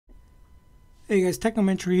Hey guys,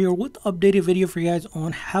 Technomentary here with updated video for you guys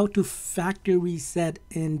on how to factory reset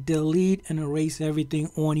and delete and erase everything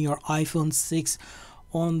on your iPhone 6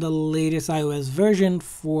 on the latest iOS version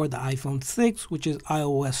for the iPhone 6, which is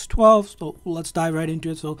iOS 12. So let's dive right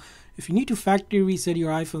into it. So if you need to factory reset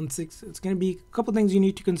your iPhone 6, it's going to be a couple things you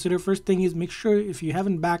need to consider. First thing is make sure if you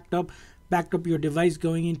haven't backed up your device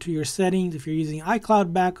going into your settings. If you're using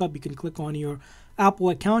iCloud backup, you can click on your Apple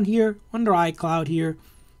account here under iCloud here.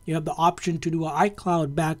 You have the option to do an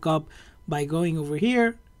iCloud backup by going over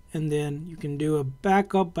here, and then you can do a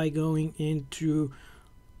backup by going into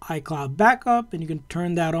iCloud backup, and you can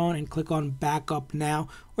turn that on and click on backup now.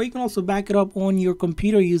 Or you can also back it up on your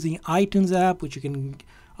computer using iTunes app, which you can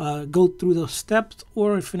go through those steps.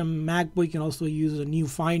 Or if in a MacBook, you can also use a new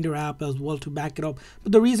Finder app as well to back it up.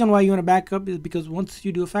 But the reason why you want to back up is because once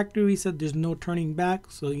you do a factory reset, there's no turning back.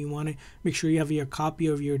 So you want to make sure you have your copy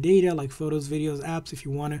of your data, like photos, videos, apps, if you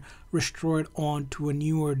want to restore it onto a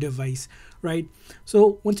newer device, right?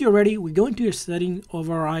 So once you're ready, we go into your settings of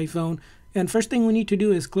our iPhone. And first thing we need to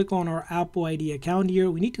do is click on our Apple ID account here.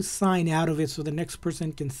 We need to sign out of it so the next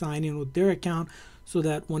person can sign in with their account, so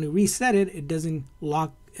that when we reset it, it doesn't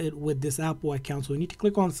lock it with this Apple account. So we need to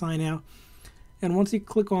click on sign out. And once you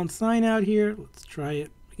click on sign out here, let's try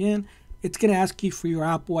it again. It's going to ask you for your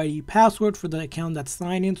Apple ID password for the account that's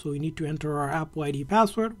signed in. So we need to enter our Apple ID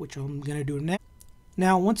password, which I'm going to do next.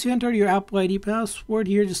 Now, once you enter your Apple ID password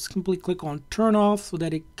here, just simply click on turn off so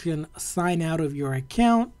that it can sign out of your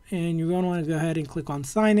account. And you're going to want to go ahead and click on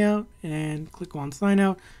sign out and click on sign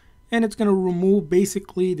out. And it's going to remove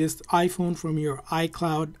basically this iPhone from your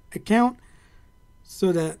iCloud account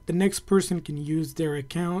so that the next person can use their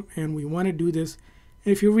account. And we want to do this.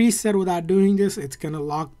 If you reset without doing this, it's going to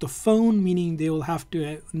lock the phone, meaning they will have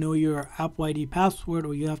to know your Apple ID password,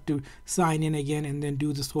 or you have to sign in again and then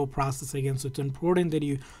do this whole process again. So it's important that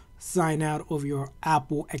you sign out of your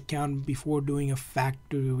Apple account before doing a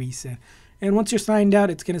factory reset. And once you're signed out,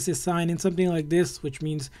 it's going to say sign in, something like this, which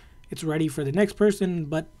means it's ready for the next person.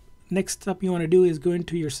 But next step you want to do is go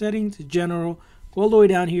into your settings, general, go all the way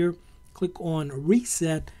down here, click on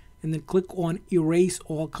reset, and then click on erase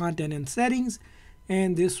all content and settings.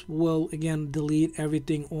 And this will again delete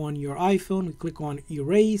everything on your iPhone. We click on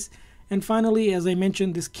erase. And finally, as I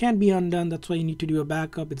mentioned, this can't be undone. That's why you need to do a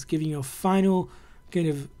backup. It's giving you a final kind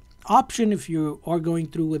of option if you are going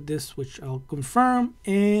through with this, which I'll confirm.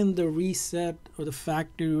 And the reset or the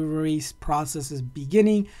factory erase process is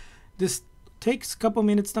beginning. This takes a couple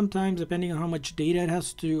minutes sometimes, depending on how much data it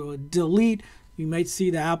has to delete. You might see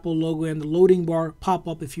the Apple logo and the loading bar pop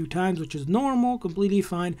up a few times, which is normal, completely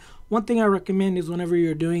fine. One thing I recommend is whenever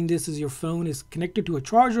you're doing this is your phone is connected to a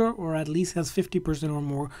charger, or at least has 50% or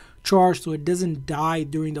more charge, so it doesn't die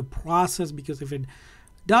during the process. Because if it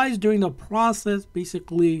dies during the process,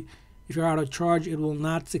 basically if you're out of charge, it will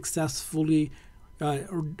not successfully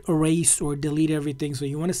erase or delete everything. So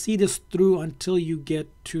you want to see this through until you get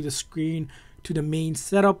to the screen, to the main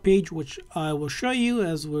setup page, which I will show you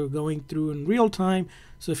as we're going through in real time.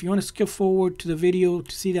 So if you want to skip forward to the video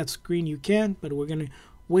to see that screen, you can, but we're going to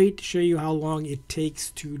wait to show you how long it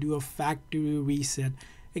takes to do a factory reset.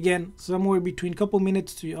 Again, somewhere between a couple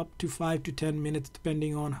minutes to up to 5 to 10 minutes,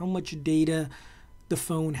 depending on how much data the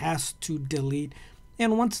phone has to delete.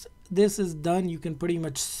 And once this is done, you can pretty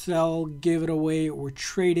much sell, give it away, or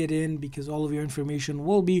trade it in, because all of your information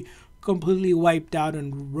will be completely wiped out,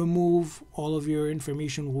 and remove all of your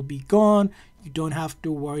information will be gone. You don't have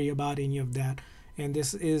to worry about any of that. And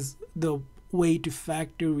this is the way to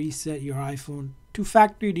factory reset your iPhone to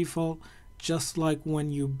factory default, just like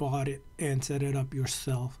when you bought it and set it up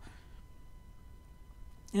yourself.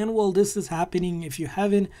 And while this is happening, if you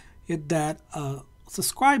haven't hit that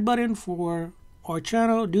subscribe button for our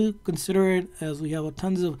channel, do consider it, as we have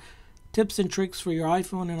tons of tips and tricks for your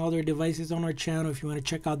iPhone and other devices on our channel if you want to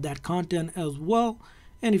check out that content as well.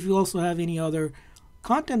 And if you also have any other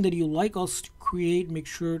content that you like us to create, make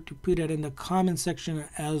sure to put it in the comment section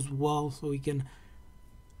as well, so we can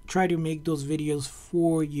try to make those videos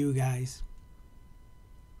for you guys.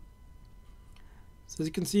 So as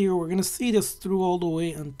you can see here, we're going to see this through all the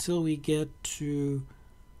way until we get to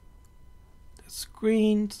the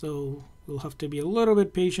screen. So we'll have to be a little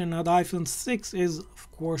bit patient. Now the iPhone 6 is,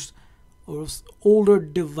 of course, or older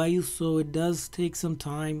device, so it does take some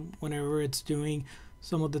time whenever it's doing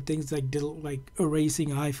some of the things like erasing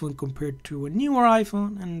iPhone compared to a newer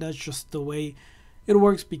iPhone. And that's just the way it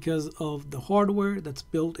works because of the hardware that's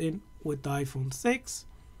built in with the iPhone 6.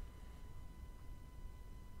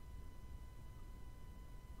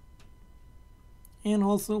 And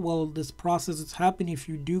also, while this process is happening, if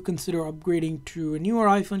you do consider upgrading to a newer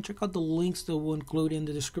iPhone, check out the links that we'll include in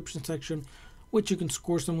the description section which you can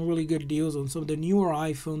score some really good deals on some of the newer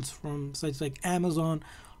iPhones from sites like Amazon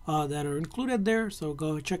that are included there. So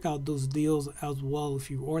go check out those deals as well if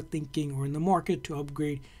you are thinking or in the market to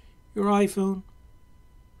upgrade your iPhone.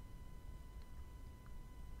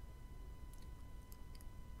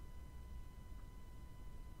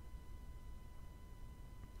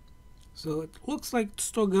 So it looks like it's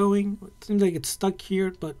still going. It seems like it's stuck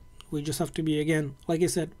here, but we just have to be, again, like I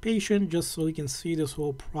said, patient just so we can see this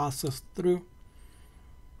whole process through.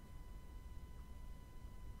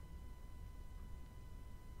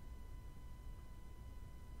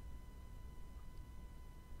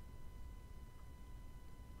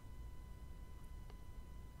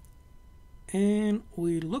 And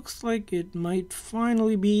looks like it might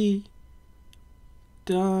finally be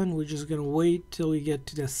done. We're just gonna wait till we get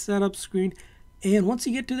to the setup screen, and once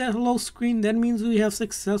you get to that hello screen, that means we have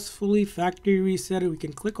successfully factory reset it. We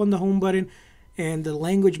can click on the home button and the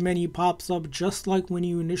language menu pops up just like when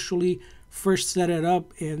you initially first set it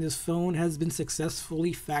up, and this phone has been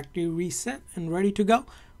successfully factory reset and ready to go.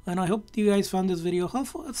 And I hope you guys found this video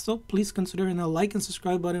helpful. If so, please consider hitting the like and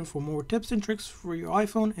subscribe button for more tips and tricks for your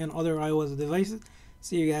iPhone and other iOS devices.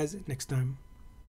 See you guys next time.